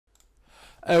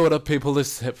Hey, what up, people?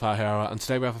 This is Hipfire here, and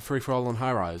today we have a free-for-all on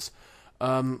Highrise.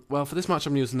 Well, for this match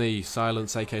I'm using the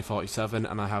Silence AK-47,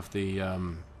 and I have the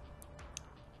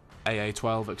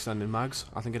AA-12 extending mags,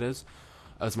 I think it is,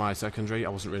 as my secondary. I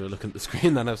wasn't really looking at the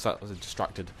screen then, I was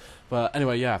distracted. But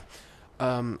anyway, yeah.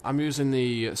 I'm using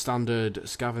the standard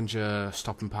Scavenger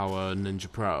Stop and Power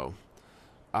Ninja Pro,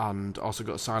 and also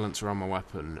got a silencer on my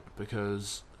weapon,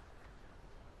 because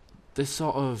this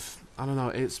sort of, I don't know,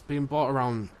 it's been brought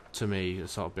around to me,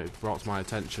 sort of been brought to my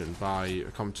attention by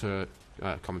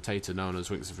a commentator known as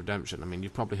WingsOfRedemption. I mean,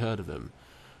 you've probably heard of him,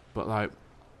 but like,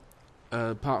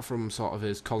 apart from sort of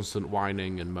his constant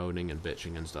whining and moaning and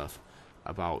bitching and stuff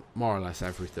about more or less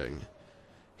everything,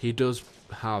 he does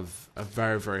have a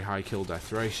very, very high kill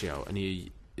death ratio, and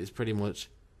he is pretty much,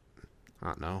 I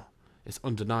don't know, it's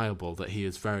undeniable that he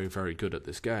is very, very good at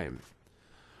this game.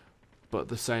 But at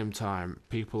the same time,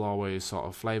 people always sort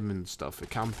of flaming stuff for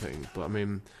camping. But I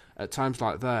mean, at times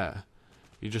like there,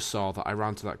 you just saw that I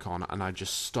ran to that corner and I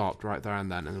just stopped right there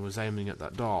and then and was aiming at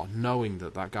that door, knowing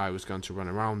that that guy was going to run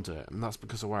around it. And that's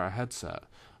because I wear a headset.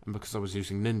 And because I was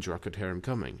using Ninja, I could hear him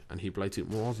coming. And he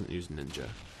blatantly wasn't using Ninja.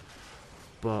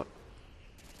 But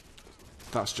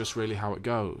that's just really how it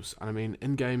goes. And I mean,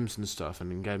 in games and stuff, and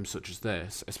in games such as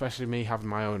this, especially me having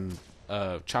my own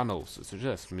channels such as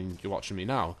this, I mean, you're watching me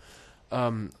now,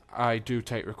 I do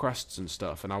take requests and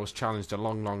stuff, and I was challenged a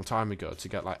long, long time ago to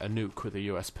get like a nuke with a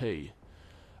USP,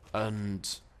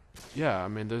 and yeah, I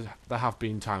mean, there have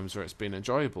been times where it's been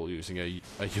enjoyable using a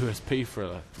USP for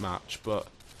a match, but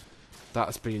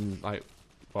that's been like,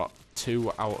 what,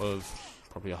 2 out of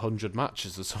probably 100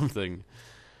 matches or something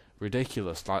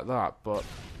ridiculous like that. But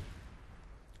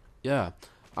yeah,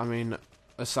 I mean,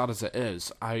 as sad as it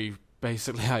is, I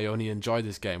only enjoy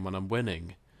this game when I'm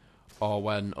winning, or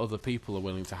when other people are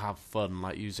willing to have fun,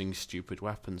 like using stupid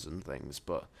weapons and things.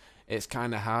 But it's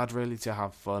kind of hard, really, to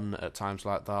have fun at times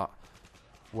like that.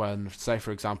 When, say, for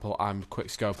example, I'm quick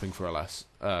scoping for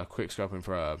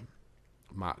a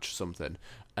match or something,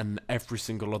 and every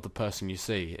single other person you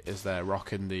see is there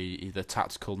rocking the either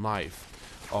tactical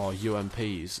knife or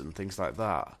UMPs and things like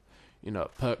that. You know,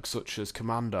 perks such as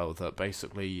Commando that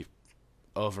basically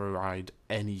override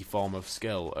any form of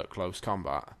skill at close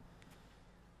combat.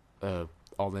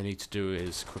 All they need to do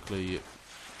is quickly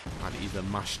either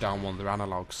mash down one of their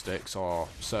analog sticks or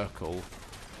circle,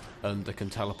 and they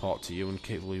can teleport to you and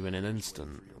kill you in an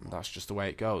instant. And that's just the way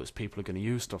it goes. People are going to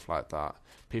use stuff like that.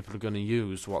 People are going to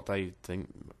use what they think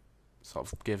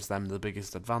sort of gives them the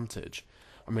biggest advantage.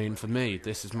 I mean, for me,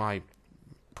 this is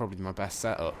probably my best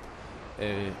setup.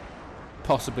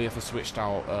 Possibly if I switched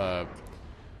out,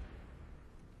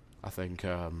 I think,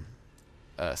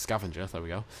 Scavenger, there we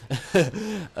go,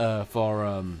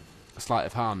 for sleight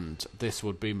of hand, this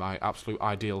would be my absolute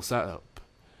ideal setup.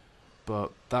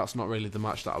 But that's not really the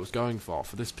match that I was going for.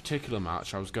 For this particular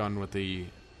match, I was going with the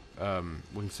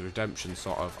WingsOfRedemption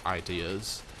sort of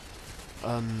ideas.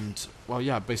 And, well,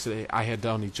 yeah, basically, I had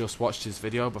only just watched his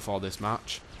video before this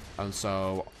match, and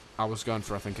so I was going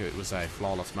for, I think it was a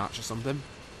flawless match or something.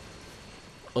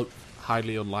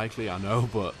 Highly unlikely, I know,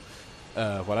 but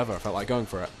whatever, I felt like going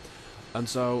for it. And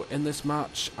so, in this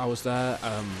match, I was there,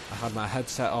 I had my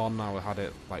headset on, I had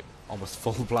it, like, almost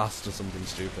full blast or something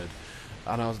stupid.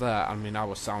 And I was there, I mean, I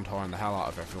was sound whoring the hell out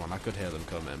of everyone, I could hear them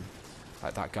coming.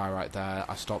 Like that guy right there,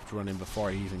 I stopped running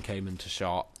before he even came into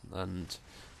shot, and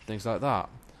things like that.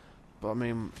 But, I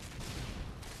mean,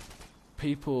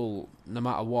 people, no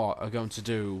matter what, are going to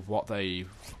do what they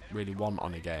really want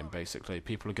on a game, basically.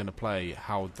 People are going to play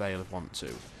how they want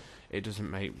to. It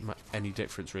doesn't make any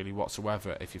difference really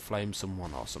whatsoever if you flame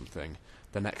someone or something.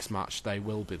 The next match they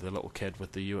will be the little kid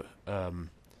with the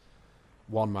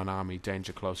one-man army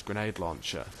danger close grenade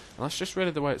launcher. And that's just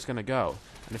really the way it's going to go.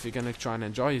 And if you're going to try and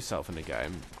enjoy yourself in a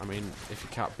game, I mean, if you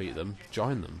can't beat them,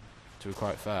 join them, to be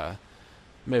quite fair.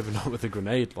 Maybe not with the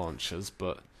grenade launchers,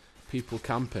 but people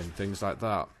camping, things like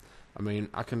that. I mean,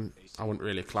 I wouldn't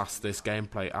really class this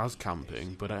gameplay as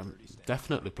camping, but I'm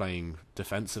definitely playing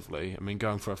defensively. I mean,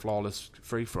 going for a flawless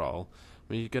free-for-all,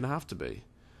 I mean, you're going to have to be.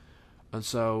 And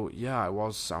so, yeah, I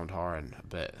was sound whoring a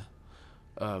bit.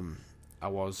 I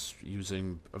was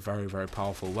using a very, very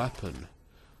powerful weapon,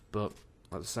 but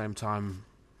at the same time,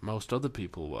 most other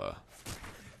people were.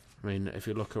 I mean, if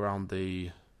you look around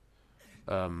the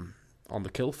on the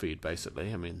kill feed,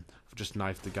 basically, I mean, I've just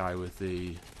knifed the guy with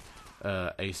the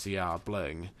ACR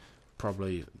bling.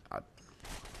 Probably, I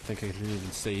think I can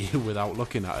even see without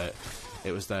looking at it.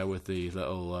 It was there with the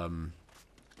little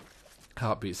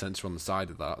heartbeat sensor on the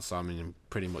side of that. So I mean,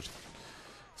 pretty much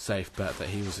safe bet that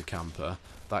he was a camper.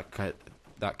 That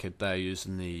kid there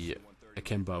using the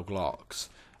akimbo Glocks,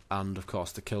 and of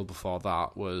course the kill before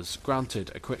that was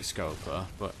granted a quickscoper,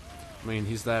 but I mean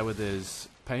he's there with his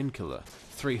painkiller,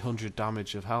 300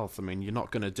 damage of health. I mean you're not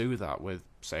going to do that with,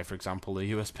 say for example,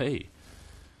 the USP.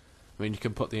 I mean you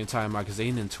can put the entire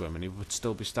magazine into him and he would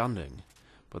still be standing,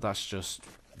 but that's just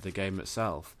the game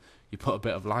itself. You put a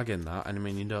bit of lag in that and I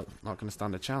mean you're not going to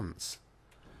stand a chance.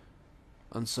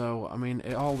 And so, I mean,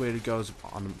 it all really goes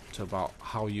on to about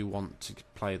how you want to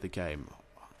play the game.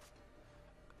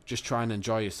 Just try and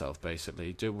enjoy yourself,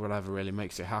 basically. Do whatever really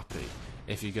makes you happy.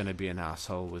 If you're going to be an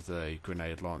asshole with a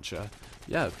grenade launcher,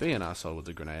 yeah, be an asshole with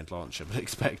a grenade launcher, but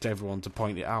expect everyone to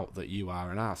point it out that you are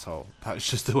an asshole. That's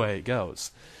just the way it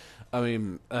goes. I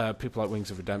mean, people like Wings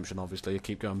of Redemption, obviously,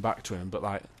 keep going back to him, but,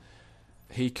 like,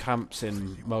 he camps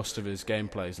in most of his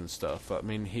gameplays and stuff. But, I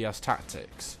mean, he has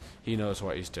tactics. He knows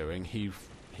what he's doing.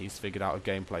 He's figured out a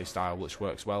gameplay style which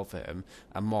works well for him,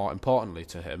 and more importantly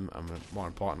to him, and more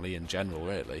importantly in general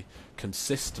really,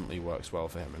 consistently works well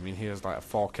for him. I mean, he has like a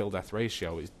 4 kill death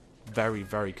ratio. It's very,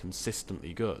 very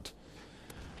consistently good.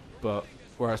 But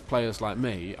whereas players like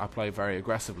me, I play very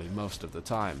aggressively most of the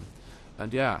time.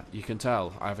 And yeah, you can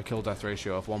tell I have a kill death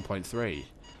ratio of 1.3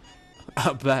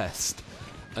 at best.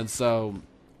 And so,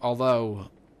 although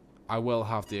I will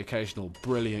have the occasional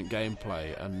brilliant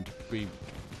gameplay and be,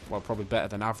 well, probably better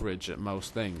than average at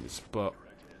most things, but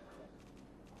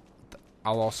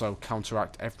I'll also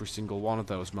counteract every single one of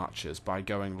those matches by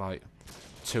going like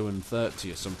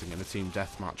 2-30 or something in a team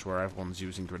deathmatch where everyone's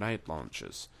using grenade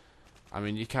launchers. I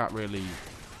mean, you can't really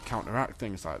counteract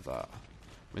things like that.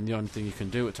 I mean, the only thing you can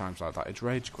do at times like that is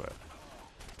rage quit.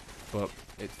 But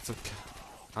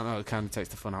I know it kind of takes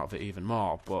the fun out of it even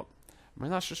more, but I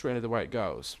mean, that's just really the way it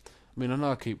goes. I mean, I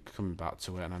know I keep coming back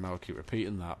to it, and I know I keep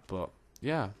repeating that, but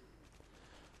yeah,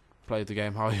 play the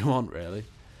game how you want, really.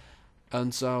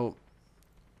 And so,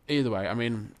 either way, I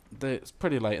mean, it's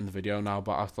pretty late in the video now,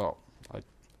 but I thought I'd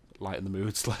lighten the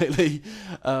mood slightly.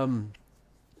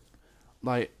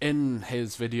 Like, in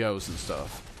his videos and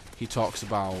stuff, he talks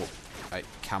about, like,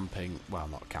 camping. Well,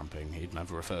 not camping, he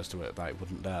never refers to it, like,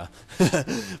 wouldn't dare.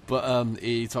 But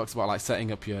he talks about, like,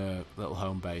 setting up your little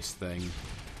home base thing,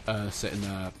 sitting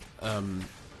there,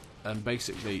 and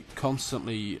basically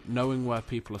constantly knowing where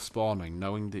people are spawning,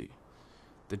 knowing the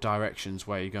directions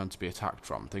where you're going to be attacked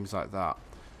from, things like that.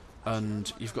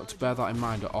 And you've got to bear that in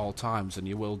mind at all times, and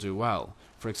you will do well.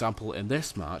 For example, in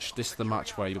this match, this is the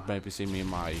match where you've maybe seen me in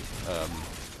my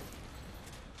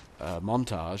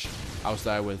montage. I was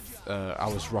there with, I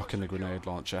was rocking a grenade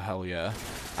launcher, hell yeah,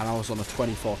 and I was on a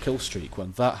 24 kill streak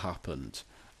when that happened.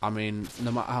 I mean,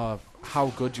 no matter how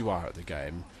good you are at the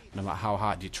game, no matter how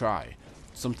hard you try,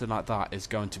 something like that is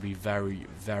going to be very,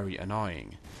 very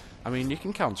annoying. I mean, you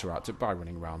can counteract it by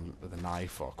running around with a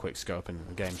knife or quickscoping in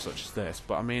a game such as this,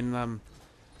 but I mean,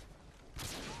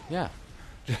 yeah,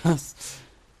 just,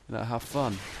 you know, have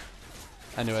fun.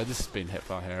 Anyway, this has been Hit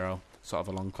by Hero, sort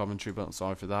of a long commentary, but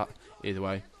sorry for that. Either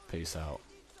way, peace out.